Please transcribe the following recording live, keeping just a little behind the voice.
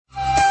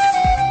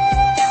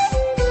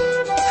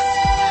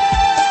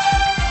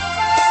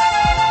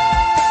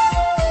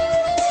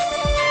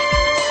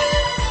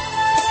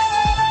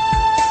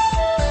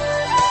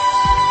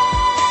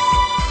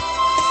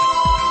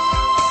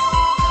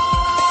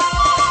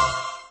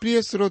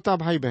प्रिय श्रोता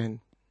भाई बहन,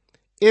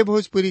 ए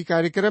भोजपुरी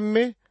कार्यक्रम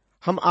में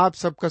हम आप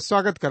सबका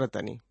स्वागत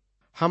करतनी।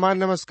 हमार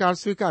नमस्कार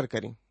स्वीकार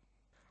करें।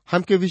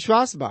 हमके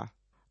विश्वास बा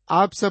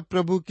आप सब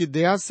प्रभु की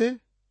दया से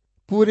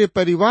पूरे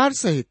परिवार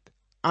सहित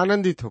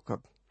आनंदित होकर।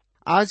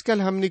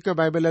 आजकल हमनी का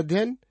बाइबल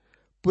अध्ययन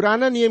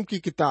पुराना नियम की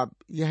किताब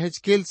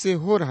यहेजकेल से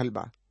हो रहल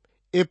बा।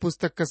 ए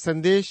पुस्तक का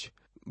संदेश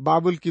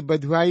बाबुल की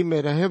बधुआई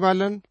में रहे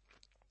वालन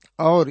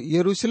और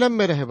यरूशलेम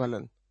में रहे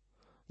वालन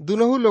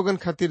दुनों लोगन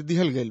खातिर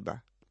दिहल गईल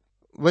बा।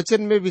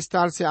 वचन में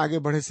विस्तार से आगे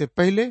बढ़े से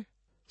पहले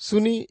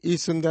सुनी ई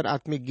सुंदर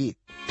आत्मिक गीत।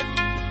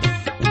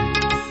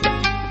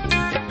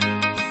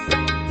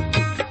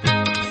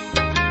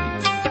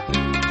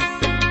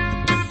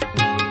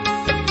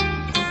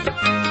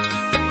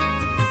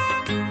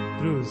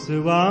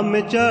 क्रूसवा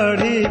में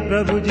चढ़ी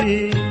प्रभु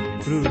जी,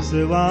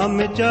 क्रूसवा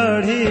में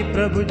चढ़ी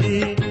प्रभु जी,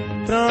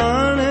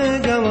 प्राण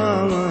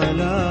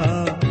गवावला।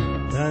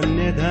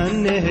 धन्य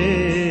धन्य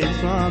है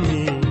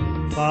स्वामी,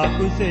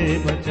 पाप से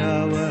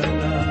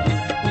बचावला।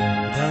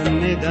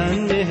 धन्य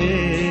धन्य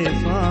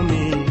है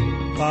स्वामी,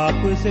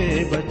 पाप से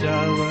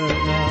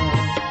बचावला।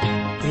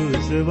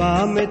 क्रूसवा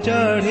में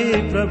चढ़ी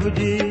प्रभु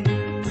जी,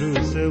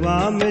 क्रूसवा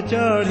में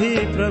चढ़ी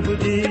प्रभु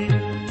जी,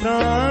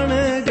 प्राण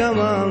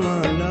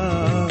गवावला।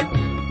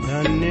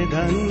 धन्य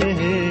धन्य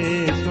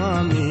है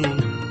स्वामी,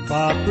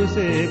 पाप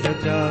से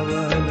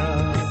बचावला।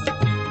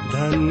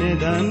 धन्य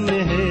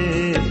धन्य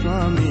है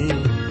स्वामी,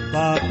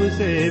 पाप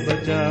से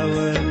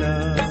बचावला।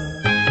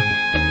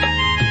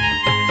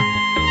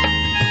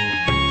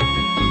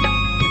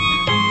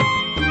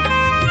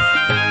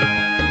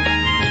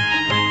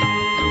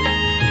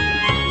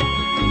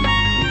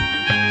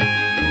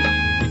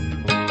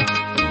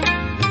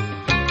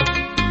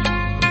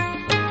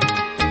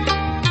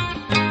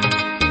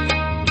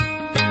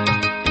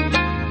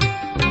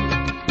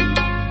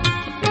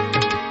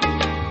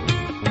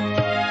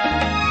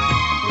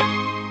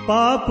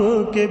 पाप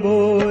के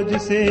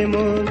बोझ से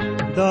मोर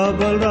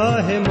दबल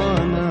रहे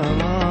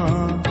मनवा,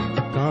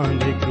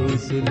 कांधे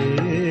क्रूस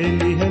ले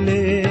लिहले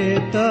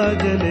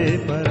तजले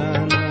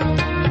पराना।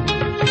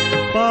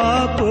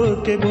 पाप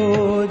के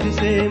बोझ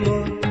से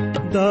मोर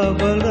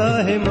दबल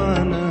रहे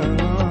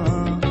मनवा,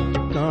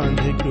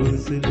 कांधे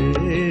क्रूस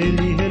ले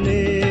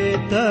लिहले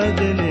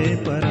तजले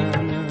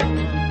पराना।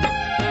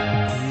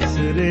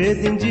 तीसरे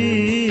दिन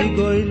जी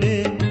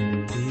गोइले,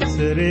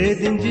 तीसरे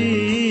दिन जी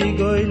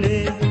गोइले,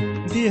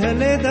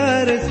 दिहले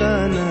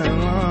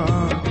दर्शनवा।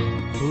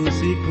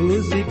 खुशी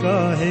खुशी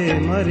कहे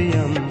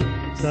मरियम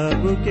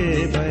सबके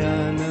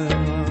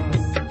बयानवा।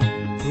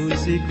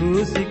 खुशी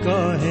खुशी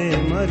कहे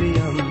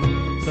मरियम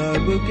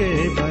सबके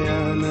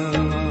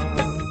बयानवा।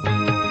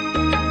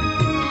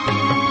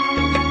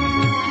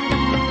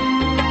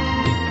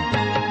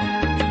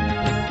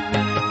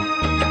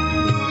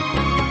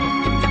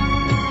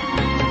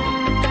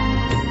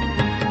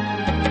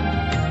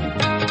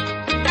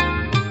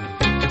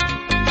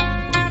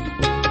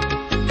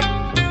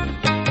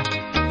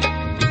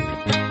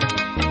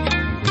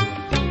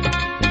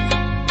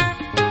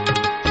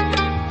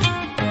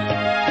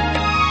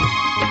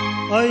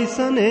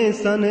 ऐसने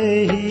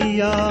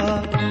सनहिया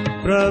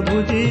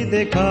प्रभु जी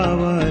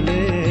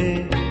देखावले,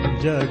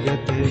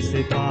 जगत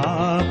से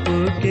पाप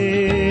के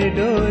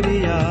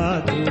डोरिया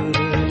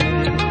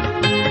दूरले।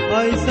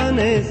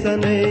 ऐसने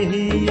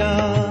सनहिया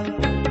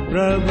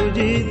प्रभु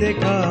जी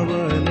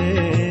देखावले,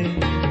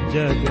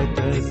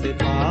 जगत से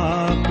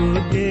पाप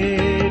के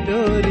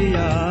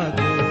डोरिया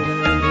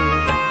दूरले।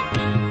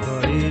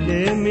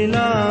 कइले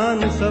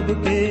मिलान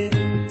सबके,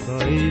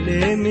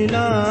 कइले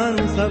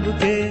मिलान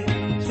सबके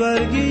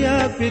स्वर्गीय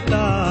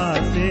पिता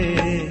से।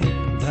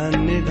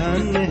 धन्य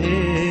धन्य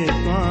है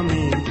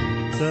स्वामी,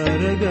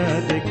 स्वर्ग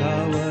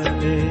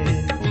दिखावले।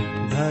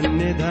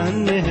 धन्य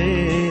धन्य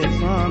है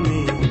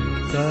स्वामी,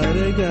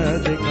 स्वर्ग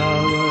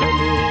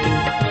दिखावले।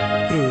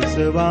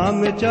 क्रूसवा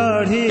में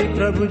चढ़ी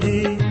प्रभु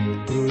जी,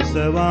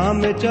 क्रूसवा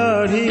में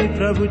चढ़ी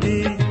प्रभु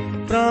जी,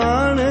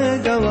 प्राण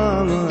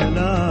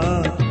गवावला।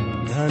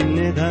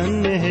 धन्य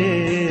धन्य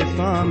है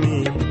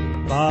स्वामी,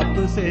 पाप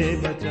से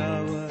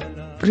बचावला।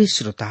 प्रिय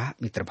श्रोता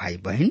मित्र भाई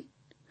बहन,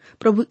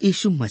 प्रभु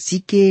यीशु मसीह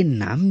के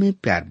नाम में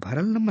प्यार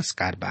भरल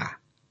नमस्कार बा।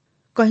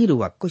 कहीं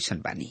रुआ क्वेश्चन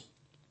बानी?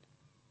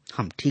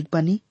 हम ठीक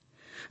बानी।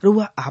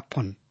 रुआ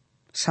आपन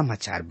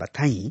समाचार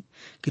बताई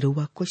कि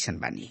रुआ क्वेश्चन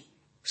बानी।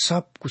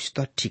 सब कुछ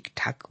तो ठीक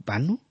ठाक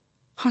बानू?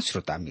 हाँ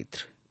श्रोता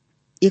मित्र,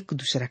 एक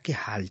दूसरा के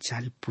हाल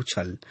चाल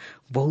पूछल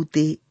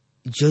बहुते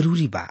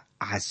जरूरी बा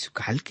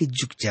आजकल के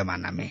जुग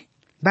जमाना में,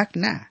 बात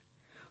ना?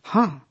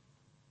 हाँ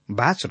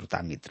बा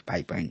श्रोता मित्र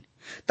भाई बहन,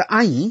 तो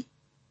आई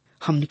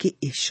हमने के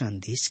इस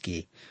संदेश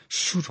के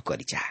शुरू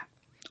करी जा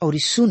और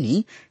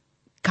सुनी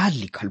का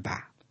लिखल बा।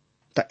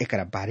 तो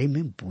एकरा बारे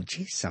में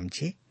बूझे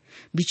समझे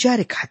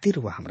विचारे खातिर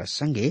वह हमरा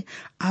संगे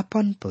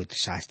आपन पवित्र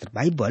शास्त्र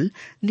बाइबल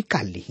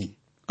निकाल ली।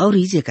 और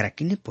जेकरा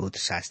किने पवित्र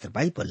शास्त्र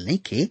बाइबल नहीं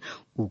खे,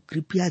 वो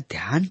कृपया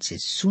ध्यान से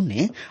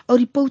सुने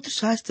और पवित्र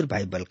शास्त्र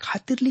बाइबल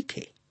खातिर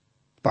लिखे।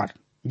 पर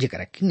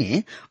जेकरा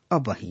किने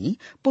अब ही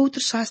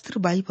पवित्र शास्त्र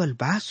बाइबल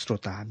बा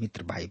श्रोता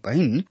मित्र भाई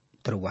बहन,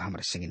 तो वह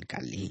हमरा संगे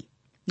निकाल ली।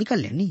 निकल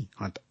लेनी।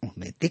 हाँ, तो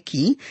उनमें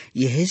देखी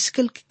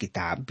यहेजकेल की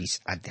किताब 20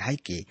 अध्याय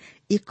के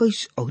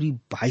 21 और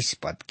 22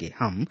 पद के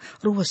हम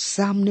रोज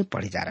सामने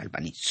पढ़े जा रहा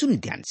बानी। सुनी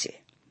ध्यान से।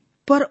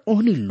 पर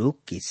ओहनी लोग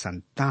के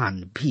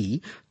संतान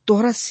भी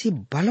तोहरा से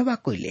बलवा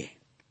कोइले।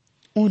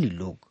 ओहनी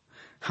लोग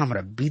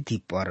हमरा विधि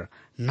पर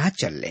ना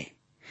चलले,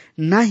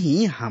 ना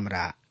ही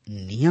हमरा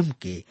नियम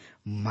के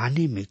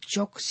माने में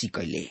चौकसी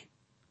कैले।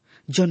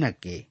 जना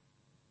के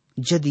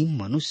यदि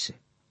मनुष्य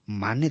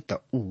माने तो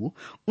ऊ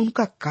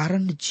उनका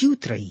कारण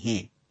जीवित रही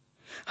हैं।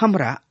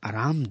 हमरा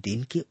आराम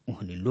दिन के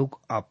ओहनी लोग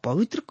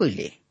अपवित्र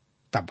कैले।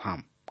 तब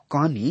हम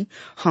कहनी,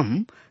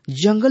 हम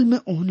जंगल में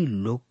ओहनी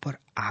लोग पर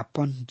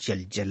आपन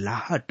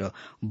जलजलाहट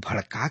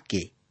भड़का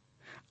के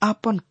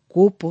आपन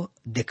कोप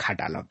देखा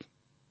डालब।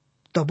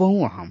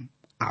 तबहु हम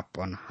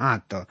आपन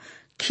हाथ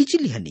खींच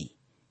लिहनी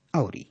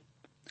और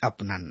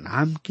अपना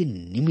नाम के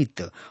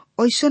निमित्त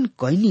ऐसन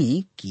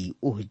कहनी कि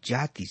ओह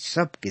जाति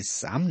सब के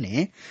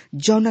सामने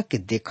जौना के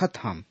देखत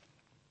हम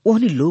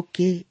ओहनी लोग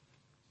के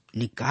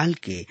निकाल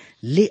के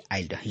ले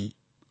आयल रही,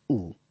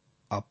 ऊ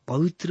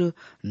अपवित्र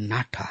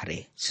ना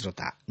ठहरे।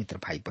 श्रोता मित्र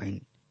भाई बहन,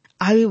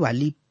 आवे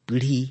वाली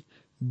पीढ़ी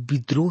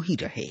विद्रोही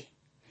रहे।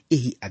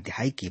 यही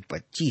अध्याय के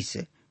 25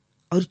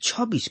 और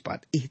 26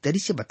 पद एही तरी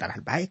से बता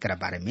रहा बा एकरा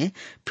बारे में।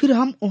 फिर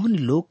हम ओहन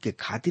लोग के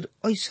खातिर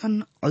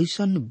ऐसन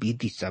ऐसन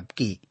विधि सब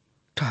की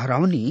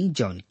ठहरावनी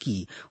जौन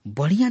की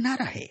बढ़िया ना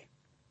रहे,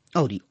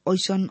 और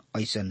ऐसन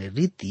ऐसन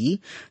रीति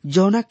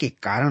जौना के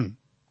कारण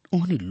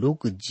ओहनी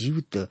लोग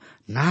जीवित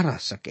ना रह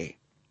सके।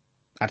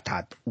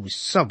 अर्थात उ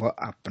सब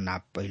अपना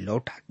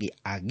पहिलौठा की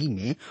आगी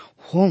में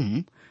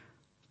होम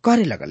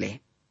करे लगले।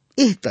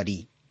 एह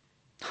तरी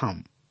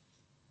हम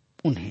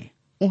उन्हें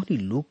ओहनी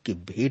लोग के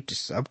भेंट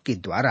सब के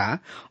द्वारा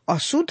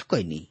अशुद्ध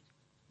कैनी,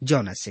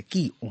 जौना से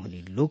कि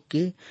ओहनी लोग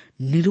के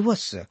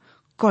निर्वश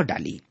कर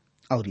डाली।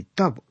 और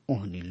तब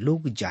ओहनी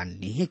लोग जान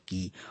ली है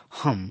कि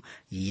हम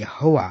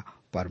यहोवा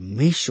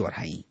परमेश्वर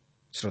हई।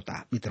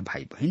 श्रोता मित्र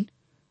भाई बहन,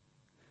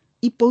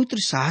 इ पवित्र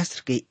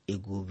शास्त्र के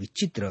एगो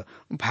विचित्र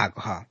भाग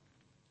है।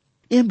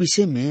 यह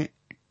विषय में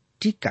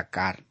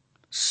टीकाकार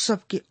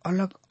सबके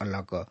अलग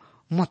अलग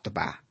मत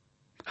बा।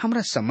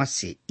 हमरा समझ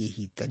से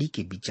यही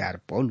तरीके विचार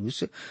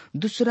पौलुस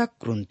दूसरा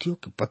कुरिन्थियों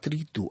के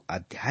पत्री 2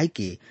 अध्याय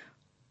के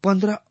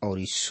 15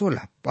 और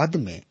 16 पद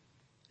में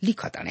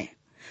लिखत आने,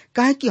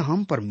 काहे कि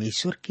हम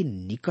परमेश्वर के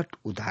निकट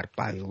उधार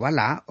पावे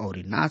वाला और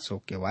नाश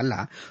होके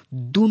वाला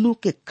दोनों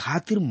के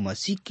खातिर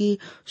मसीह के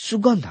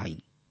सुगंध हई।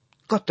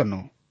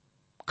 कतनो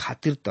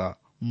खातिर त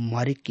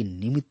मरे के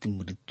निमित्त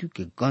मृत्यु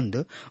के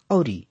गंध,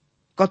 और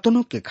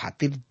कतनों के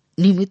खातिर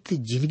निमित्त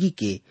जिंदगी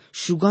के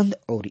सुगंध,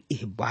 और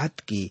यह बात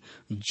के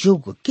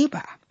जोग के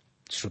बा।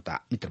 श्रोता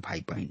मित्र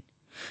भाई बहन,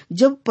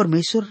 जब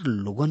परमेश्वर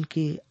लोगन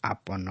के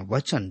आपन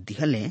वचन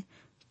दिहले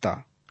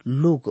त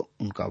लोग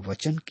उनका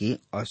वचन के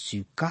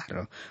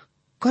अस्वीकार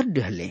कर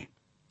दिहले।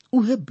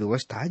 उहे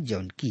व्यवस्था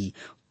जौन की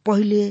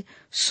पहले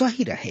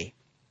सही रहे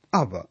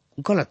अब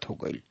गलत हो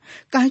गई,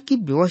 काहे कि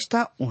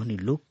व्यवस्था ओहनी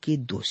लोग के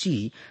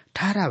दोषी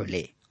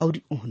ठहरावले और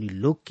ओहनी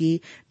लोग के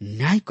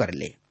न्याय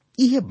करले।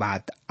 यह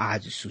बात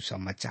आज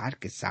सुसमाचार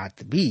के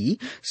साथ भी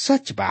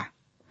सच बा।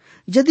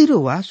 यदि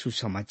रोवा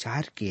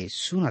सुसमाचार के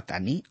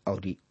सुनतानी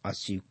और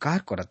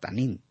अस्वीकार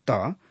करतानी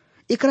त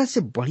एकरा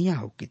से बढ़िया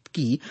होकित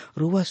कि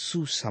रोवा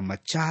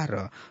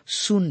सुसमाचार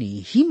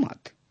सुनी ही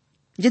मत।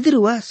 यदि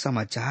रुआ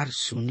समाचार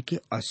सुन के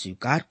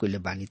अस्वीकार कइले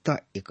बानी त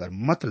एकर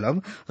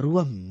मतलब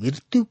रुआ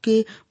मृत्यु के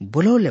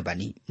बोलौले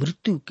बानी,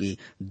 मृत्यु के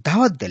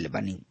दावत देले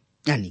बानी,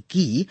 यानी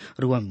कि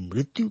रुआ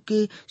मृत्यु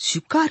के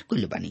स्वीकार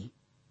कइले बानी।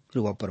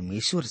 रुआ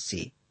परमेश्वर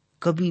से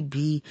कभी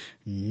भी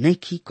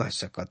नहीं कह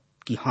सकत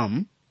कि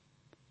हम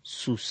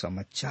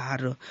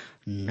सुसमाचार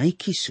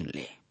नहीं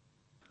सुनले।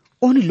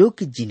 उन लोग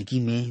की जिंदगी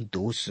में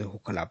दोष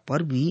होखला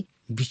पर भी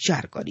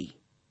विचार करी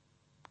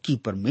कि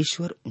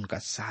परमेश्वर उनका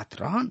साथ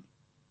रहन।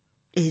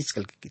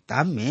 एहेजकेल की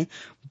किताब में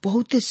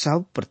बहुत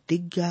सब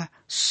प्रतिज्ञा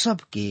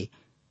सब के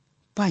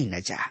पाई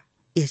न जा।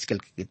 एहेजकेल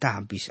की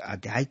किताब 20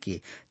 अध्याय के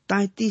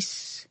 33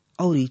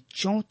 और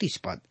 34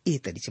 पद एह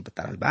तरी से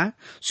बता रहल बा।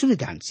 सुने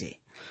ध्यान से।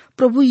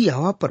 प्रभु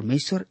यहोवा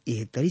परमेश्वर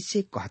एह तरी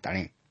से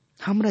कहताणे,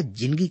 हमरा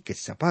जिंदगी के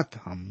शपथ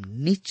हम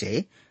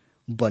नीचे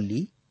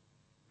बलि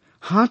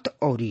हाथ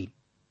और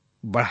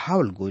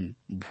बढ़ावल गोल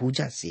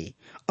भूजा से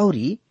और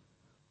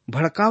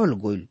भड़कावल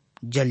गोल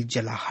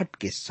जलजलाहट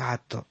के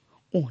साथ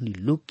ओहनी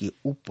लोग के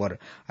ऊपर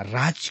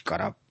राज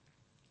करब।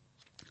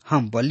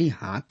 हम बलि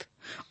हाथ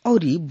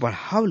और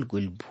बढ़ावल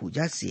गोल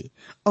भूजा से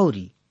और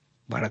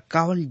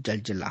भड़कावल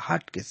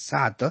जलजलाहट के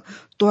साथ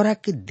तोरा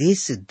के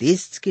देश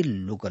देश के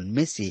लोगन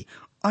में से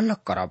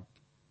अलग करब,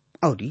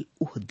 और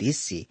उह देश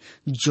से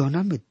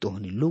जौना में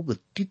तोहनी लोग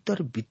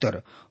तितर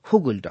बितर हो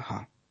गइल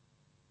रहा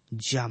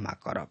जमा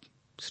करब।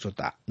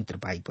 श्रोता मित्र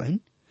भाई बहन,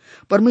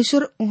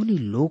 परमेश्वर ओहनी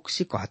लोग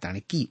से कहताने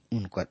कि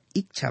उनकर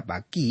इच्छा बा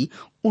कि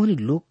ओहनी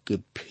लोग के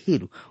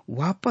फिर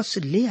वापस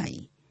ले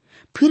आई।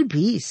 फिर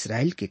भी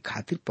इस्राएल के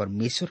खातिर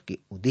परमेश्वर के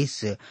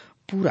उद्देश्य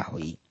पूरा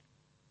होई।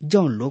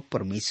 जौन लोग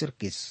परमेश्वर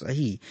के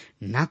सही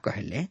ना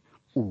कहले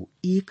उ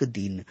एक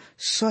दिन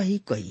सही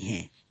कही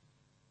हैं।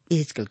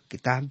 एहेजकेल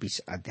किताब 20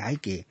 अध्याय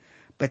के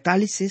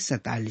 45 से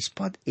 47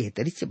 पद एह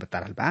तरी से बता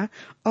रहल बा।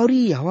 और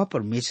यहोवा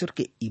परमेश्वर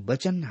के ई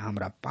वचन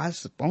हमरा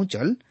पास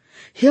पहुंचल,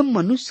 हे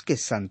मनुष्य के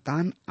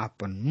संतान,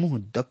 अपन मुंह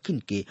दक्षिण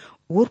के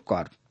ओर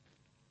कर,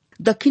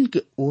 दक्षिण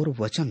के ओर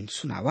वचन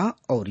सुनावा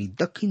और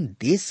दक्षिण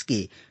देश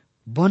के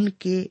वन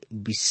के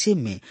विषय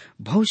में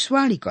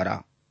भविष्यवाणी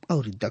करा।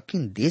 और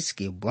दक्षिण देश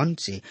के वन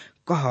से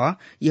कह,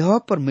 यहोवा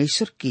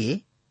परमेश्वर के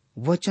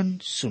वचन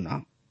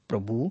सुना।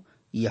 प्रभु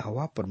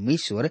यहोवा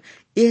परमेश्वर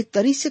एह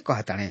तरी से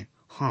कहताने,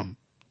 हम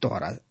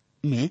तोहरा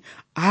में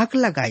आग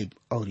लगाइब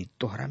और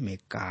तोहरा में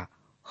का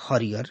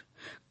हरियर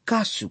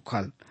का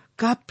सूखल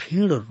का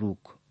फेड़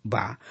रूख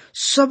बा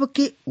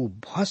सबके उ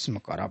भस्म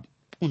करब।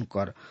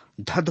 उनकर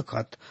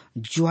धधकत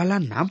ज्वाला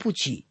ना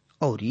बुझी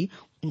और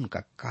उनका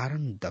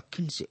कारण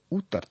दक्षिण से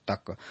उत्तर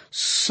तक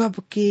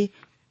सबके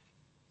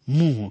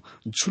मुंह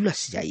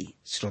झुलस जाई।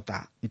 श्रोता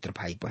मित्र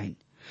भाई बहन,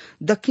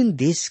 दक्षिण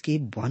देश के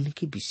वन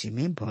के विषय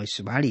में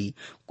भविष्यवाणी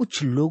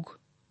कुछ लोग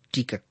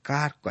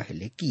टीकाकार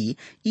कहले कि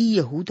ई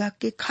यहूदा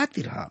के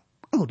खातिर है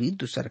और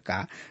दूसर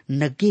का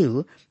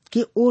नगेव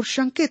के ओर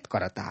संकेत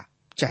करता।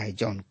 चाहे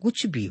जौन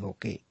कुछ भी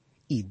होके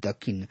ई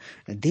दक्षिण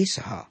देश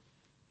है।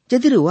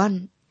 यदि रुआ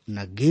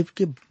नगेव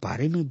के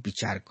बारे में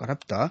विचार करब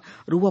त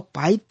रुआ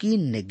पाइप की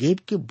नगेव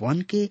के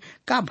वन के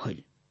का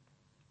भइल।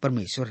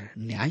 परमेश्वर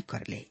न्याय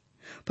करले।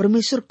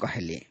 परमेश्वर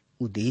कहले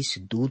उ देश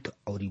दूध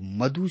और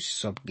मधु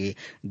सबके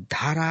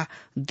धारा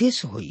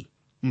देश होई,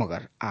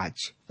 मगर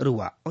आज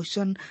रुआ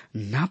ऐसन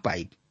ना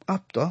पाइब।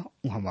 अब तो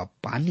वहाँ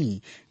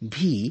पानी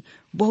भी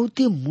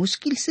बहुत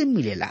मुश्किल से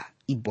मिलेला।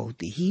 ई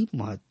बहुत ही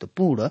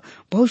महत्वपूर्ण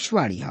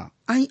भविष्यवाणी है।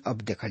 आई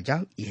अब देखल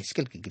जाओ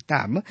यहेजकेल की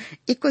किताब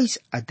 21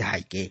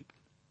 अध्याय के।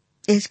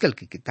 यहेजकेल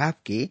की किताब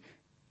के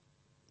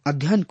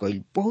अध्ययन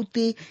कईल बहुत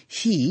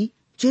ही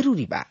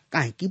जरूरी बा,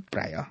 काहे कि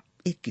प्राय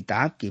एक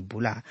किताब के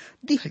भुला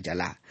दिखल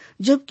जाला,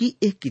 जबकि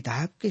एक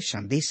किताब के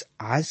संदेश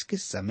आज के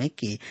समय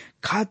के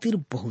खातिर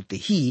बहुत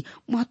ही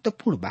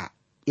महत्वपूर्ण बा।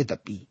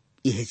 यद्यपि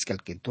यहेजकेल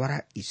के द्वारा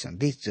ई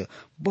संदेश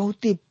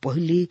बहुत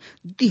पहले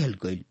दिहल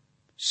गईल,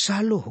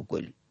 सालों हो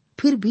गईल,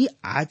 फिर भी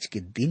आज के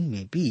दिन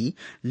में भी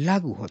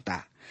लागू होता।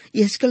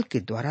 यहेजकेल के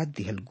द्वारा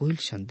दिहल गईल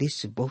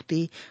संदेश बहुत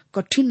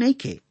कठिन नहीं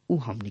के, उ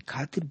हमनी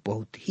खातिर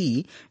बहुत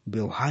ही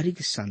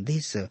व्यवहारिक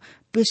संदेश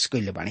पेश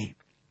कइले बाणे।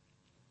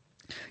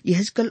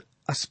 यहेजकेल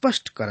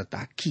स्पष्ट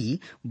करता कि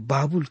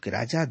बाबुल के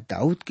राजा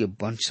दाऊद के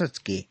वंशज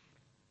के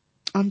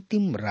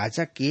अंतिम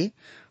राजा के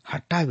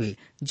हटावे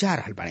जा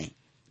रहल बाणे,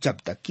 जब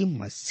तक कि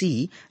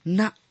मसीह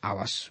न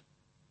आवस।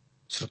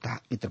 श्रोता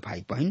मित्र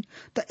भाई बहन,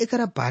 त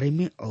एकरा बारे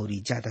में और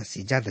ज्यादा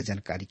से ज्यादा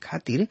जानकारी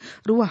खातिर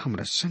रुआ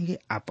हमरा संगे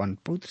आपन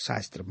पवित्र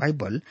शास्त्र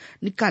बाइबल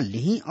निकाल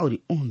ली और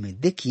उनमें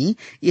देखी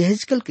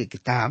यहेजकेल के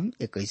किताब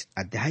 21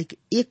 अध्याय के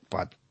 1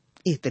 पद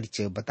एह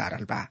तरीके बता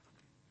रहल बा।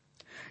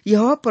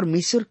 यहोवा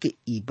परमेश्वर के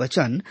ई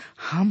वचन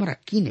हमरा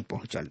कीने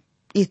पहुंचल।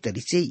 एह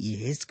तरी से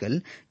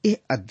यहेजकेल एह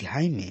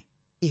अध्याय में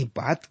एह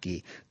बात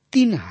के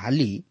 3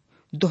 हाली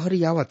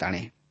दोहरावत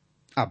आने।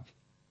 अब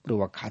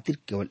रुआ खातिर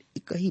केवल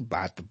एक ही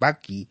बात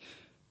बाकी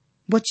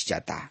बच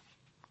जाता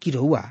कि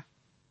रुआ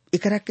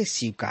एकरा के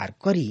स्वीकार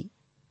करी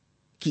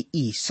कि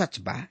ई सच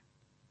बा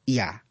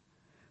या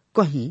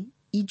कहीं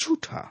ई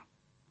झूठ है।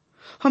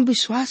 हम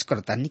विश्वास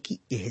करतानी कि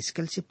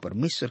यहेजकेल से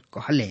परमेश्वर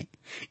कहले,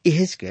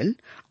 यहेजकेल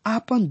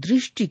आपन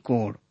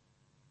दृष्टिकोण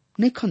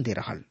नहीं दे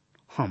रहल।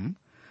 हम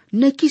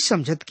नहीं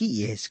समझत कि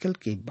यहेजकेल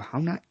के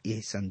भावना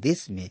यह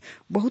संदेश में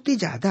बहुत ही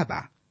ज्यादा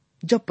बा।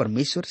 जब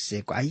परमेश्वर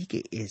सेवकाई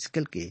के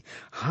यहेजकेल के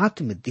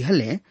हाथ में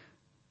दिहले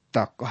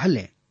त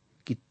कहले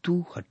कि तू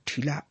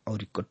हठीला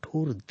और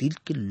कठोर दिल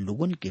के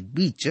लोगन के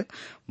बीच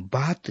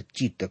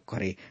बातचीत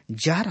करे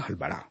जा रहल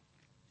बड़ा।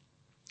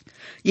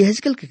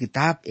 यहेजकेल की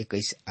किताब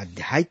 21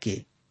 अध्याय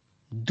के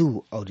 2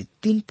 और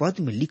 3 पद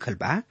में लिखल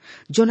बा,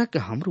 जोना के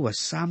हमरो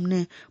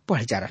सामने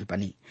पढ़ जा रहल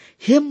बानी।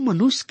 हे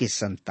मनुष्य के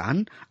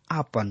संतान,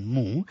 आपन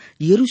मुंह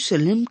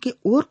यरूशलेम के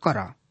ओर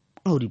करा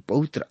और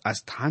पवित्र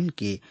स्थान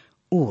के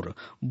ओर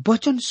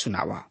वचन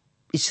सुनावा।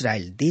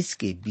 इस्राएल देश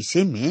के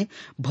विषय में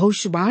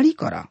भविष्यवाणी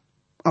करा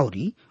और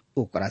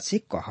ओकरा से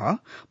कह,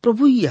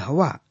 प्रभु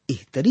यहोवा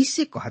एह तरी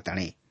से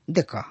कहताणे,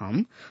 देख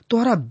हम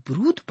तोहरा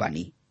विरुद्ध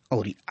बानी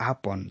और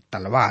आपन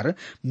तलवार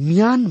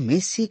म्यान में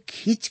से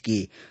खींच के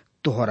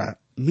तोहरा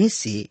में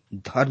से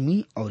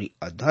धर्मी और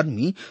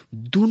अधर्मी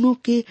दोनों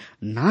के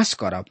नाश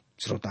करब।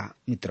 श्रोता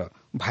मित्र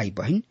भाई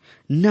बहन,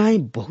 न्याय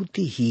बहुत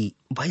ही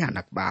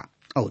भयानक बा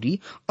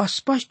और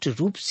स्पष्ट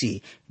रूप से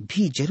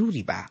भी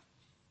जरूरी बा।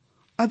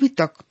 अभी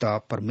तक तो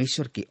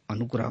परमेश्वर के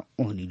अनुग्रह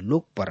ओहनी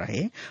लोग पर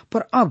रहे,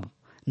 पर अब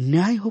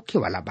न्याय होके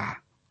वाला बा।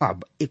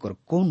 अब एक और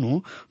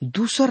कोनो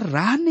दूसर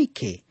राह नहीं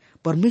खे।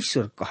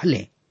 परमेश्वर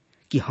कहले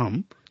कि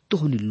हम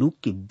तोहनी लोग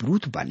के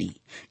विरुद्ध बानी।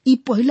 ई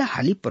पहला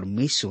हाली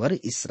परमेश्वर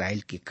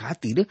इस्राएल के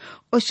खातिर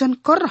ऐसन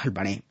कर रहल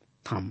बाने।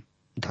 हम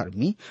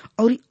धर्मी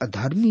और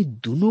अधर्मी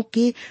दोनों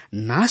के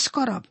नाश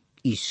करब।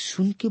 ई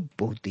सुन के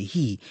बहुत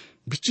ही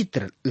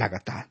विचित्र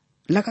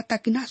लागता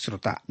कि ना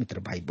श्रोता मित्र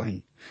भाई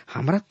बहन।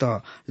 हमरा तो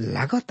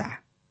लागता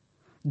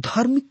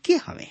धर्मी के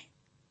हवे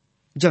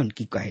जौन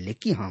की कहले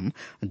कि हम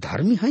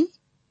धर्मी हई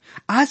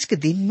आज के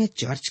दिन में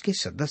चर्च के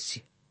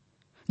सदस्य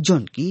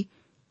जौन की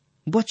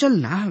बचल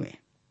ना हवे,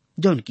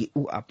 जौन की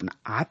ऊ अपना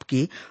आप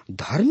के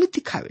धर्मी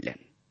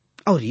दिखावेलन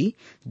और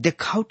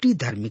देखावटी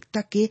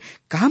धार्मिकता के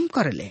काम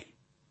करले,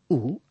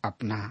 ऊ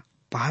अपना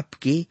पाप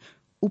के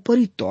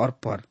ऊपरी तौर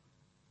पर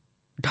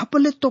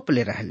ढपले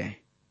तोपले रहले,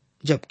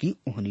 जबकि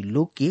उन्हीं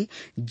लोग के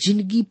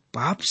जिंदगी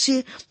पाप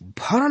से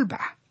भरल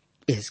बा।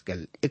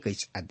 एहजकेल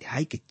 21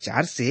 अध्याय के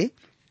 4 से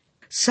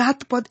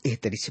 7 पद एह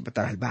तरी से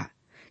बता रहल बा,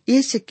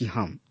 ऐसे कि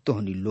हम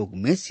तोहनी लोग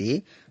में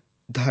से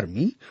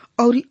धर्मी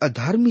और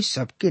अधर्मी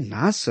सबके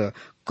नाश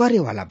करे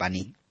वाला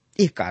बानी।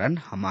 ए कारण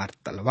हमार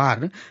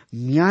तलवार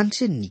म्यान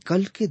से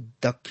निकल के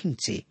दक्षिण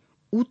से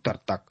उत्तर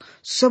तक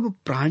सब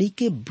प्राणी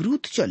के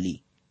विरुद्ध चली।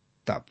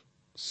 तब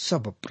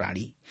सब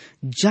प्राणी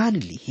जान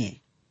ली हैं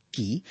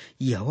कि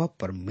यहोवा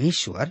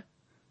परमेश्वर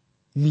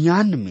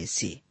म्यान में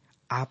से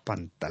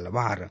आपन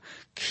तलवार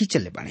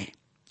खींचले बने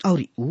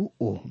और ऊ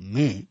ओह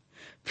में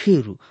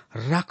फिर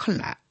रखल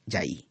ना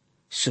जाई।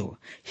 सो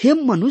हे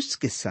मनुष्य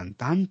के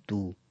संतान,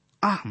 तू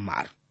आह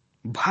मार,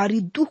 भारी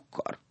दुख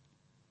कर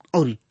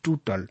और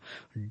टूटल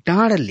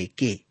डांड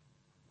लेके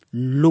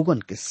लोगन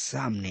के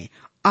सामने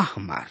आह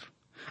मार।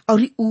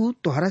 और ऊ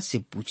तोहरा से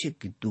पूछे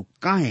कि तू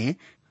काहे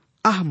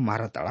आह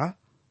मारा तड़ा,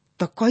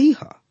 तो कही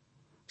ह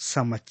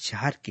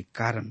समाचार के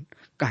कारण,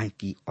 काहे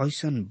कि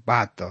ऐसन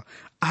बात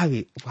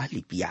आवे वाली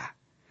बिया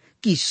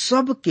कि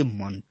सब के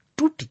मन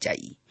टूट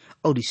जाई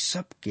और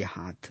सब के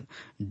हाथ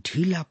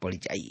ढीला पड़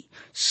जाई,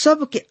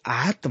 सब के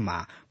आत्मा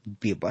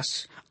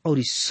बेबस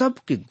और सब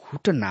के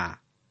घुटना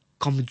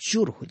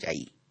कमजोर हो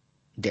जाई।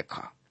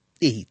 देखा,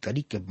 यही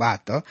तरीके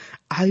बात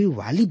आवे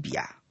वाली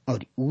बिया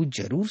और ऊ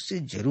जरूर से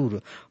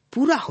जरूर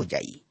पूरा हो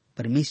जाई।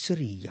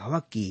 परमेश्वर यहोवा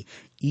की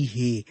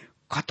इहे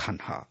कथन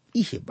है,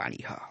 इहे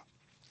बाणी है।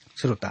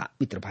 श्रोता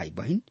मित्र भाई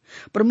बहन,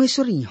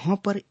 परमेश्वर यहाँ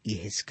पर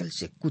यहेजकेल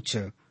से कुछ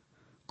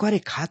करे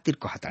खातिर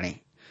कहताणे।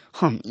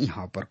 हम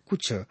यहाँ पर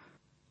कुछ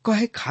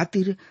कहे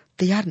खातिर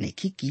तैयार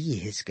नहीं कि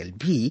यहेजकेल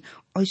भी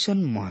ऐसा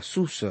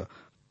महसूस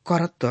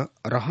करत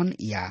रहन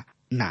या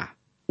ना।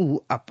 ऊ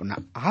अपना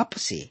आप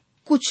से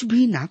कुछ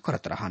भी ना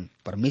करत रहन।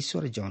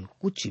 परमेश्वर जौन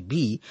कुछ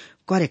भी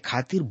करे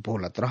खातिर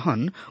बोलत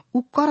रहन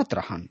ऊ करत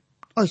रहन।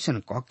 ऐसा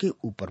कह के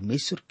ऊ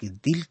परमेश्वर के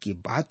दिल के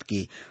बात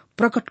के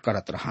प्रकट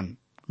करत रहन।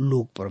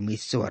 लोग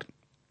परमेश्वर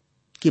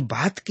के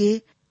बात के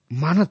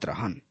मानत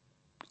रहन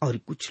और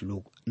कुछ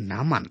लोग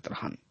ना मानत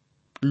रहन।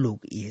 लोग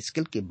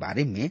यहेजकेल के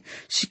बारे में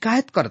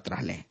शिकायत करत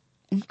रहले,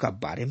 उनका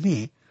बारे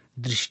में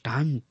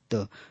दृष्टांत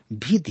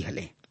भी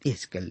दिहले।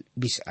 यहेजकेल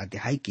 20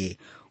 अध्याय के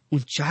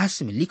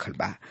 49 में लिखल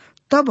बा,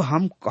 तब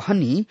हम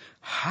कहनी,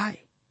 हाय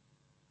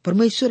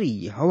परमेश्वर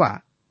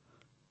यहोवा,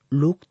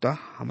 लोग तो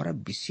हमारा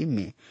विषय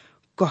में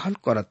कहल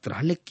करत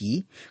रहले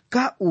कि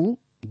का ऊ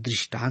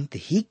दृष्टांत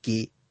ही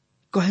के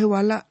कहे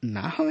वाला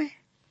ना हवे।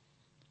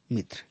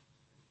 मित्र,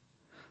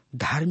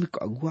 धार्मिक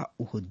अगुआ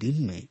उहो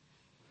दिन में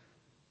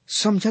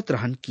समझत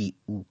रहन कि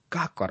ऊ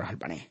का कर रहल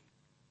बने।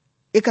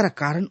 एकरा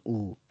कारण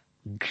ऊ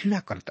घृणा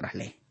करत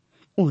रहले।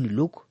 उन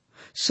लोग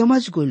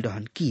समझ गइल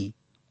रहन कि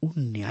ऊ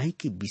न्याय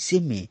के विषय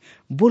में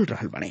बोल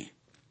रहल बने।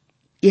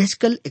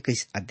 यहेजकेल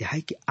 21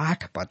 अध्याय के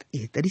 8 पद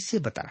एह तरी से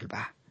बता रहल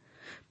बा,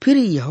 फिर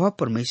यहोवा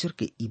परमेश्वर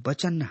के ई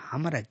वचन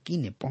हमारा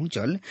कीने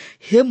पहुंचल,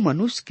 हे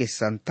मनुष्य के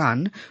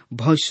संतान,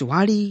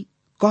 भविष्यवाणी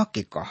कह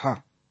के कह।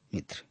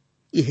 मित्र,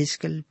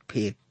 यहेजकेल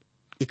फिर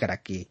एकरा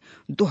के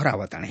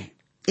दोहरावताणे।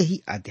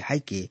 यही अध्याय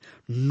के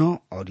 9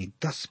 और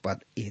 10 पद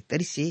एह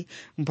तरी से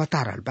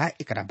बता रहल बा।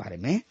 एकरा बारे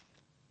में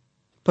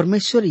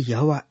परमेश्वर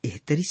यहोवा एह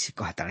तरी से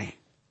कहताणे,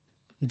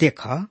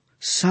 देख,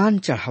 शान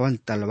चढ़ावल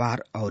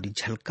तलवार और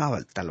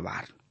झलकावल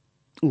तलवार,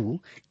 ऊ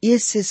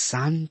ऐसे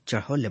शान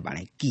चढ़ौले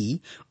बाणे कि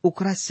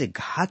ओकरा से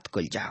घात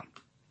कइल जाओ,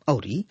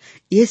 और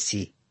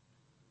ऐसे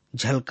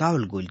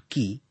झलकावल गोल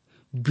की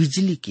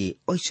बिजली के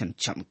ऐसन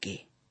चमके।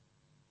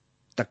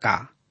 तका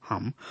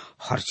हम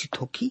हर्षित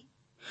होकी।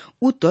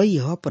 ऊ तो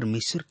यह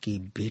परमेश्वर के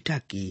बेटा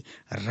के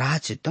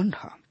राजदंड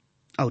है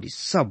और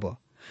सब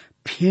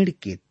फेड़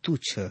के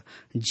तुच्छ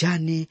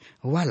जाने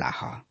वाला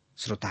है।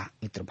 श्रोता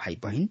मित्र भाई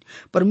बहन,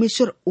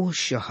 परमेश्वर ओ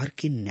शहर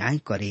के न्याय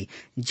करे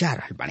जा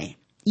रहल बने।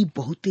 ई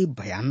बहुते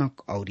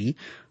भयानक और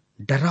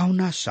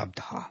डरावना शब्द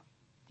है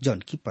जौन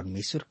की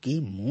परमेश्वर के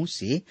मुंह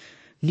से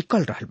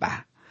निकल रहल बा।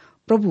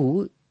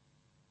 प्रभु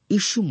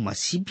यीशु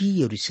मसीह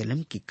भी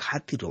यरूशलेम की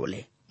खातिर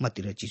रोले।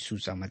 मत्ती रचित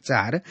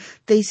सुसमाचार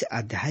 23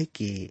 अध्याय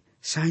के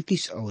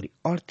 37 और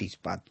 38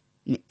 पद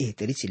में एह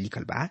तरी से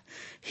लिखल बा,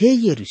 हे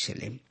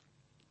यरूशलेम,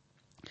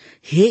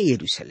 हे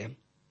यरूशलेम,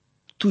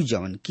 तू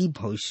जवन की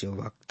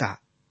भविष्यवक्ता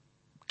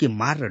के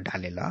मार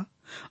डालेला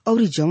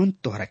और जवन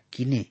तोहरा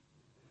किने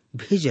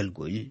भेजल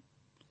गोइल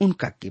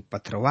उनका के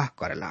पथरवाह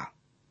करला।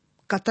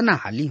 कतना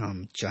हाली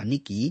हम चाहनी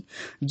की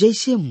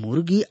जैसे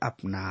मुर्गी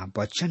अपना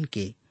बच्चन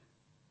के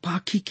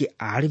पाखी के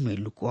आड़ में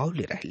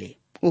लुकवावले रहले,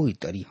 ओही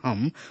तरी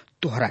हम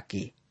तोहरा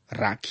के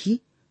राखी,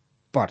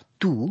 पर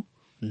तू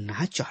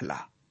ना चहला।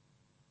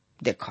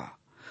 देखा,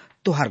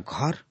 तोहर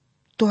घर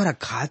तोहरा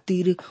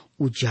खातिर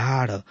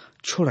उजाड़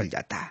छोड़ल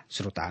जाता।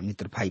 श्रोता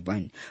मित्र भाई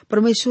बहन,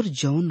 परमेश्वर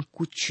जौन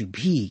कुछ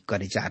भी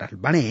करे जा रहल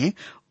बने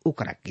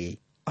ओकरा के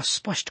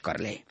स्पष्ट कर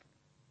ले।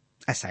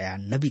 यशायाह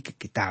नबी की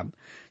किताब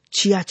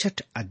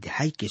 66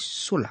 अध्याय के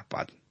 16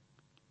 पद।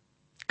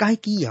 काहे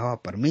कि यह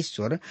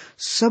परमेश्वर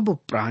सब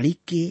प्राणी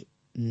के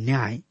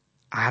न्याय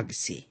आग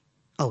से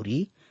और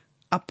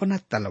अपना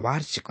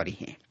तलवार से करी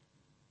है,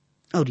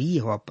 और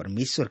यह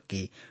परमेश्वर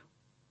के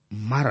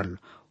मारल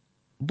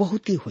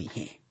बहुत ही हुई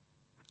है।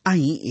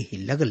 आई यही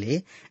लगले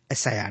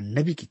यशायाह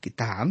नबी की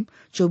किताब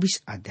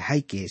 24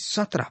 अध्याय के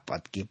 17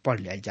 पद के पढ़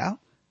लिया जाओ।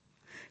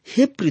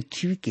 हे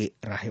पृथ्वी के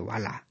रहे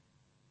वाला,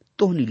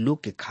 तोहनी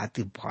लोग के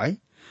खातिर भय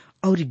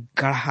और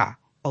गढ़ा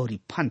और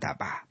फंदा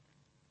बा।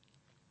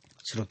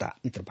 श्रोता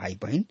मित्र भाई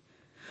बहन,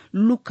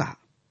 लूका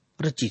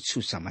रचित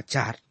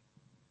सुसमाचार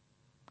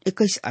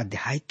 21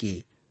 अध्याय के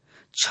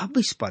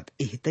 26 पद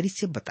एही तरी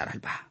से बता रहा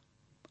बा।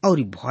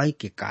 और भय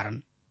के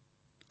कारण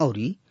और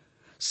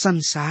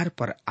संसार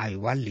पर आए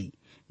वाली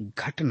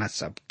घटना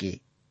सब के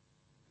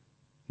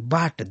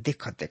बाट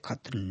देखत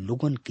देखत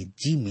लोगन के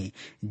जी में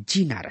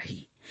जी ना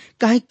रही,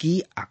 काहे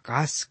कि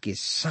आकाश के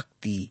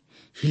शक्ति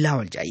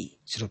हिलावल जाई।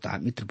 श्रोता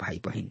मित्र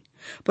भाई बहन,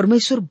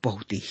 परमेश्वर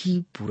बहुत ही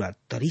पूरा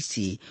तरी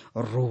से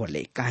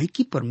रोवले, काहे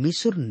कि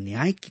परमेश्वर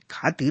न्याय की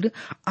खातिर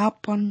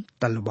आपन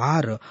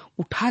तलवार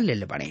उठा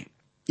ले बने।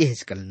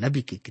 यहेजकेल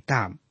नबी की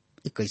किताब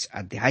 21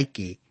 अध्याय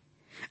के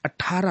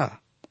 18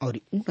 और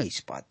 19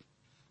 पद।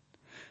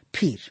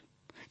 फिर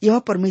यह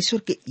परमेश्वर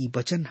के ई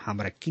वचन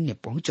हमरा किने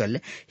पहुंचल,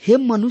 हे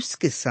मनुष्य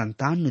के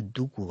संतान,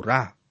 दुगो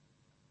राह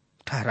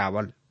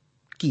ठहरावल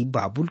कि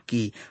बाबुल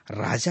के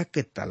राजा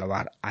के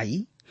तलवार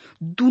आई,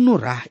 दोनों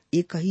राह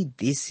एक ही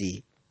देश से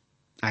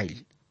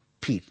आयल।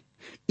 फिर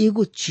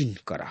एगो चिन्ह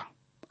करा,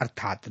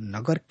 अर्थात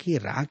नगर के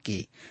राह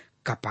के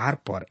कपार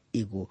पर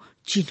एगो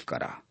चिन्ह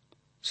करा।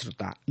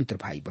 श्रोता मित्र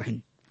भाई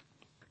बहन,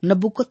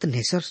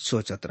 नबूकदनेस्सर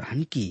सोचत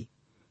रहन कि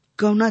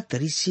कौना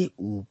तरी से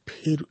ऊ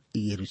फिर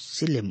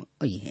यरूशलेम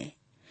आई है।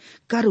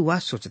 कारुआ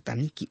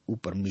सोचतानी कि ऊ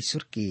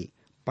परमेश्वर के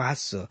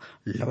पास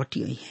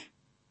लौटी आई है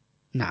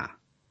ना,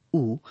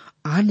 ऊ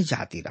आन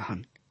जाती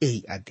रहन।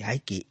 यही अध्याय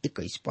के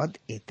 21 पद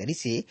ए तरी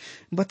से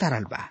बता रहा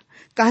बा,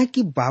 काहे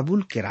कि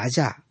बाबुल के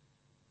राजा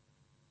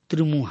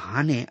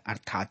त्रिमुहाने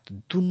अर्थात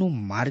दोनों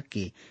मार्ग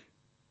के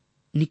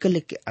निकले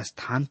के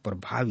स्थान पर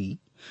भावी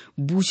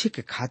बूझे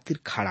के खातिर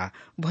खड़ा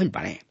भइल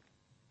बाड़े।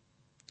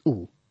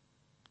 ऊ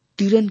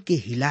तीरन के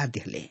हिला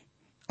दिले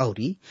और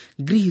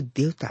गृह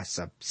देवता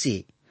सब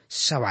से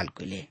सवाल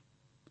कैले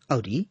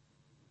और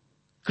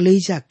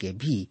कलेजा के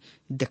भी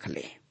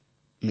देखले।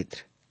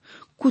 मित्र,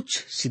 कुछ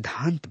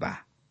सिद्धांत बा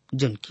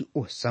जन की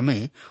ओ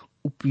समय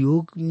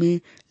उपयोग में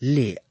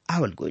ले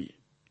आवल गइल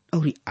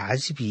और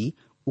आज भी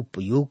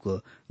उपयोग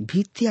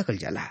भी त्यागल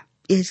जाला।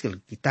 यहेजकेल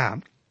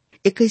किताब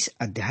 21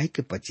 अध्याय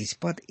के 25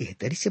 पद एह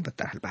तरी से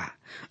बता रहल बा,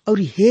 और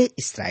हे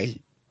इस्राएल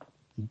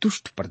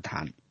दुष्ट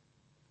प्रधान,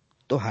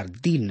 तोहार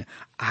दिन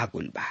आ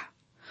गइल बा,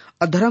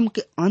 अधर्म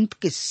के अंत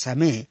के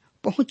समय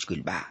पहुंच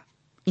गइल बा।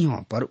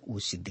 यहाँ पर ऊ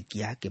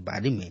सिदकिय्याह के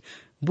बारे में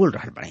बोल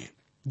रहल बड़े,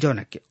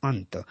 जौना के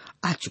अंत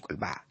आ चुकल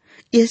बा।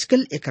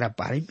 यहेजकेल एकरा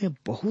बारे में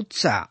बहुत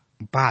सा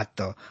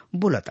बात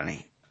बोलत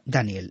अड़े।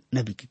 दानियल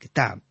नबी की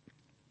किताब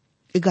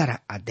 11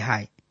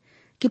 अध्याय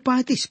के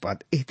 35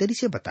 पद एह तरी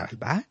से बता रहल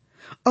बा,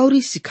 और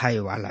इस सिखाए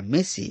वाला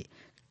में से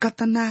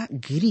कतना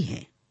गिरी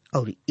है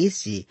और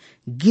ऐसे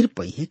गिर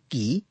पई है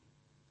कि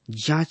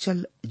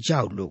जांचल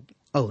जाओ लोग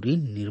और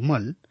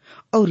निर्मल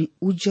और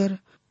उजर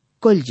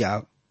कल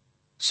जाओ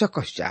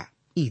सकस जा।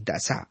 ई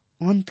दशा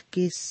अंत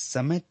के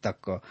समय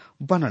तक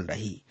बनल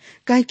रही,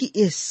 काहे कि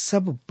ये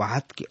सब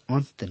बात के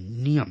अंत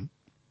नियम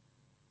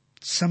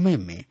समय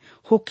में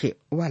होखे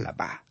वाला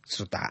बा।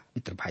 श्रोता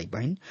मित्र भाई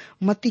बहन,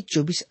 मत्ती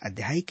 24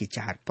 अध्याय के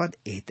 4 पद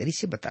एह तरी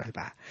से बता रहा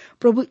बा,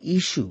 प्रभु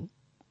यीशु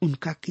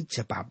उनका के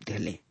जवाब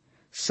देले,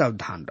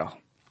 सावधान रहो,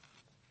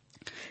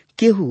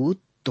 केहू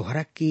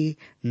तोहरा के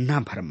ना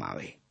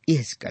भरमावे।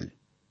 यहेजकेल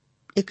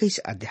 21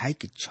 अध्याय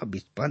के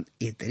 26 पद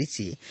एह तरी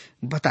से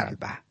बता रहा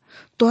बा,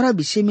 तोहरा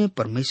विषय में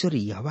परमेश्वर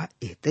यहोवा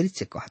एह तरी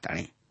से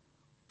कहताणे,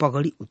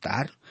 पगड़ी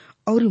उतार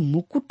और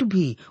मुकुट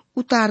भी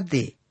उतार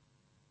दे।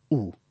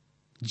 ऊ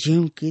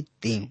ज्यों के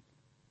त्यों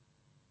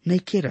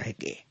नइखे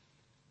रहेगे,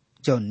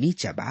 जौन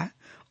नीचा बा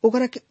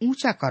ओकरा के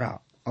ऊंचा कर,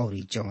 और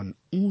जौन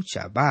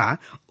ऊंचा बा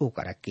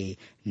ओकरा के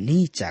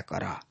नीचा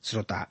कर।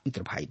 श्रोता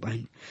मित्र भाई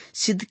बहन,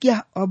 सिदकिय्याह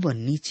अब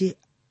नीचे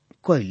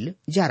कइल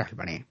जा रहल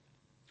बने।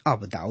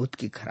 अब दाऊद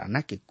के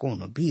घराना के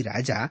कोनो भी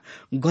राजा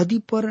गदी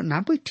पर ना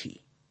बैठी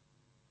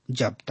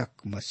जब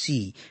तक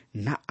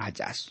मसीह ना आ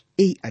जास।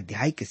 यही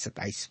अध्याय के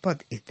 27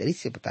 पद इस तरह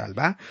से बता रहा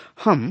बा,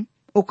 हम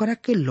ओकरा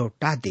के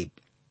लौटा देब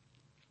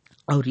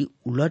और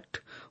उलट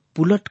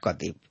पुलट कर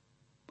देब,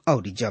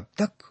 और जब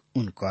तक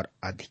उनकर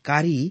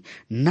अधिकारी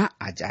ना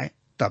आ जाए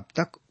तब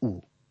तक ऊ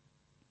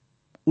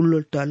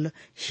उलटल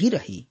ही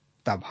रही,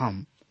 तब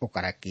हम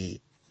ओकरा के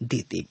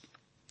दे देब।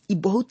 ई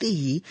बहुत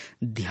ही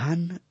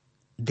ध्यान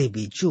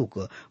देवे जोग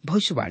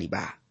भविष्यवाणी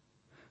बा।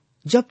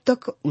 जब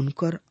तक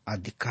उनकर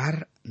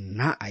अधिकार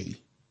ना आई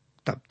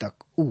तब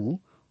तक ऊ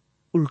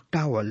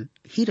उल्टावल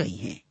ही रही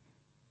हैं,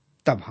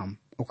 तब हम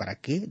ओकरा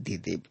के दे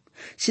देब।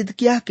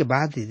 सिदकिय्याह के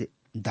बाद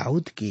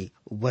दाऊद के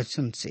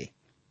वचन से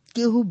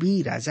केहू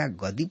भी राजा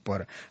गदी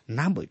पर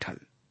ना बैठल,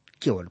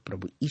 केवल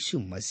प्रभु यीशु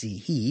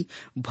मसीह ही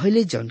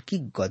भैले जौन की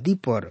गदी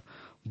पर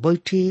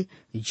बैठे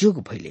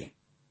जोग भैले।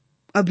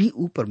 अभी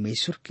ऊ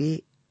परमेश्वर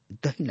के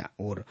दहिना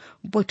ओर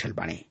बैठल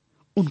बाणे।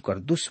 उनकर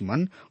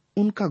दुश्मन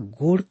उनका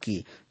गोड़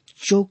की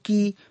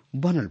चौकी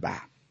बनल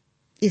बा।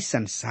 इस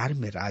संसार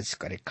में राज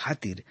करे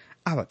खातिर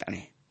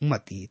आवताणे।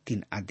 मत्ती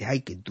 3 अध्याय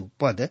के 2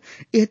 पद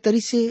एह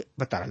तरी से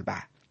बतारल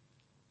बा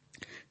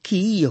कि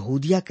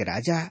यहूदिया के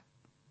राजा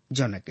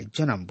जौन के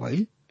जन्म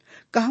भइल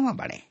कहवा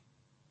बाड़े,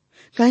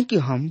 काहे कि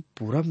हम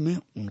पूरब में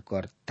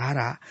उनकर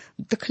तारा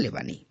देखले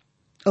बानी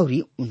और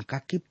उनका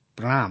के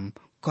प्रणाम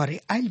करे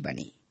आइल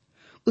बानी।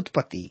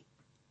 उत्पत्ति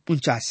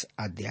 49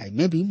 अध्याय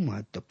में भी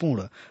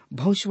महत्वपूर्ण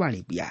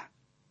भविष्यवाणी बिया।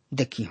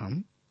 देखी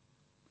हम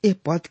ए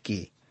पद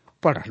के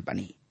पढ़ल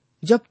बानी,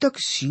 जब तक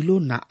शीलो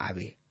ना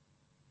आवे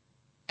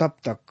तब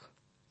तक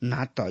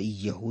ना तो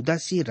यहूदा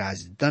से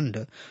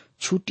राजदंड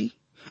छूटी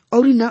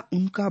और ना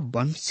उनका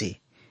वंश से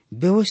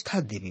व्यवस्था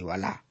देवे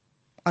वाला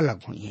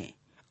अलग हुई है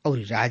और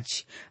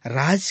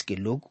राज के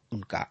लोग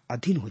उनका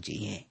अधीन हो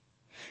जाइए।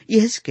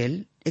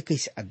 यहेजकेल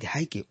 21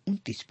 अध्याय के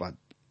 29 पद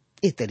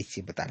ए तरी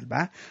से बताल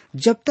बा,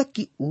 जब तक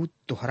कि ऊ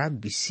तोहरा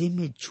विषय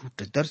में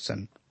झूठ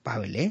दर्शन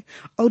पावेले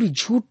और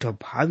झूठ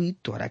भावी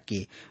तोहरा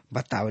के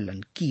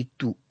बतावलन कि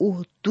तू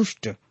ओह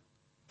दुष्ट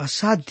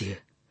असाध्य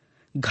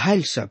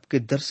घायल सब के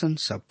दर्शन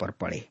सब पर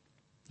पड़े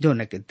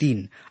जौन के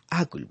दिन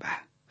आगुल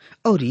बा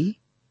और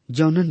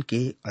जौनन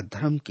के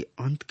अधर्म के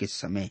अंत के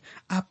समय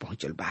आ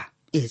पहुंचल बा।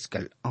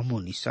 एजकल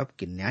अमोनी सब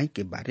के न्याय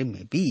के बारे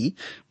में भी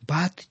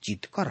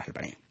बातचीत कर रहल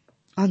बने,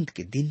 अंत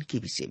के दिन के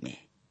विषय में।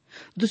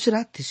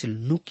 दूसरा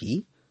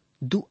थिस्सलुनीकी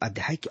 2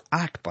 अध्याय के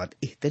 8 पद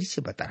एह तरी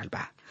से बता रहल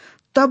बा,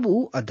 तब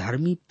वो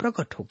अधर्मी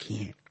प्रकट होखी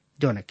हैं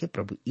जौन के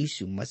प्रभु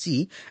यीशु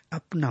मसीह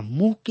अपना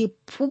मुंह के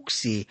फूंक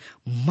से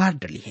मार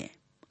डली है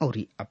और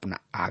अपना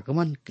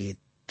आगमन के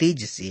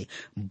तेज से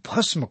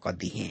भस्म कर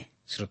दी है।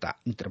 श्रोता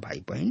मित्र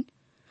भाई बहन,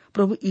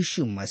 प्रभु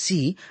यीशु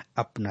मसीह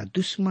अपना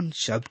दुश्मन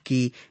सब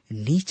की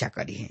नीचा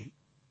करी है।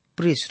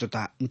 प्रिय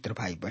श्रोता मित्र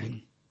भाई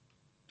बहन,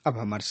 अब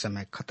हमार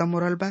समय खत्म हो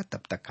रहा बा,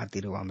 तब तक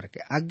खातिर हमरा के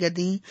आज्ञा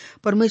दी।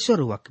 परमेश्वर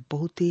हुआ के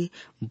बहुते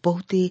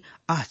बहुते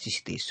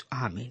आशीष देश।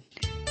 आमीन।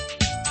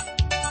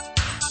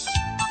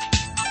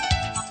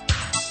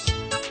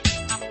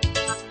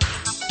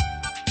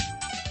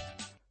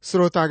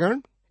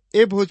 श्रोतागण,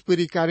 ए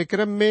भोजपुरी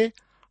कार्यक्रम में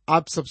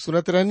आप सब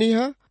सुनत रहनी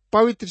है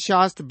पवित्र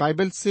शास्त्र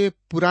बाइबल से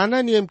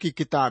पुराना नियम की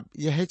किताब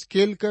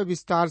यहेजकेल का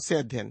विस्तार से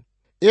अध्ययन।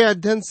 ये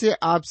अध्ययन से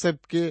आप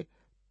सबके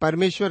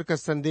परमेश्वर का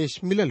संदेश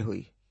मिलल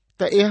हुई।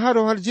 तो यहाँ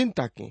रोहर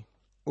जिंता की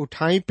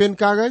उठाई पेन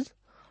कागज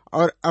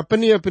और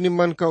अपनी अपनी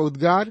मन का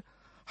उद्गार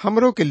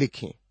हमरों के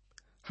लिखें।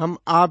 हम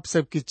आप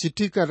सबकी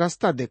चिट्ठी का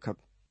रास्ता देखब।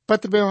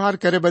 पत्र व्यवहार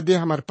करे बदे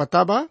हमार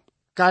पता बा,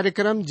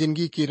 कार्यक्रम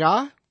जिंदगी की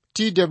राह,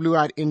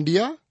 TWR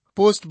India,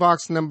 post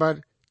box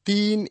number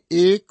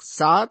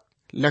 317,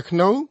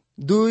 Lucknow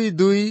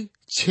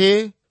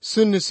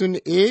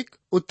 226001,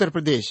 Uttar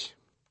Pradesh.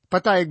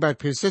 पता एक बार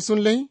फिर से सुन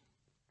लें।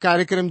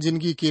 कार्यक्रम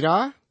जिंदगी की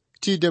राह,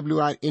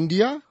 TWR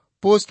India,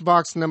 post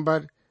box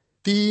number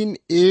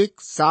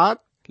 317,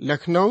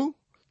 Lucknow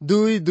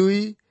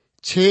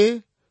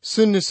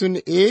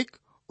 226001,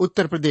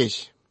 Uttar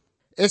Pradesh.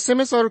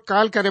 SMS और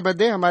कॉल करे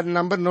बदे हमारे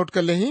नंबर नोट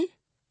कर लें।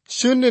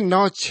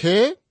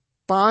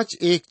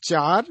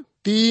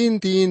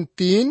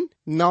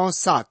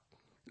 096-514-33397।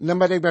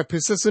 नंबर एक बार फिर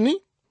से सुनी,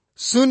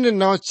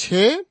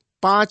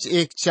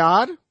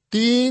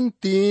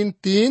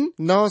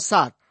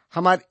 096-514-33397।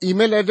 हमारे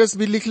ईमेल एड्रेस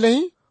भी लिख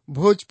लें,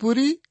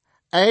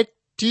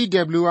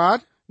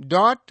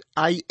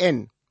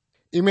 bhojpuri@twr.in।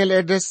 ईमेल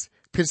एड्रेस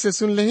फिर से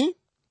सुन लें,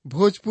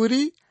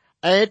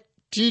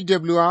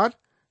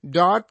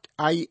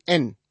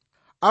 bhojpuri@twr.in।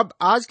 अब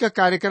आज का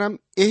कार्यक्रम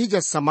यही जब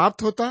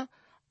समाप्त होता।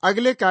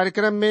 अगले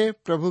कार्यक्रम में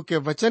प्रभु के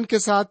वचन के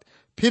साथ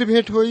फिर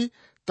भेंट हुई।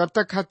 तब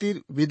तक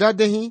खातिर विदा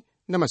देही।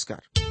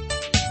 नमस्कार।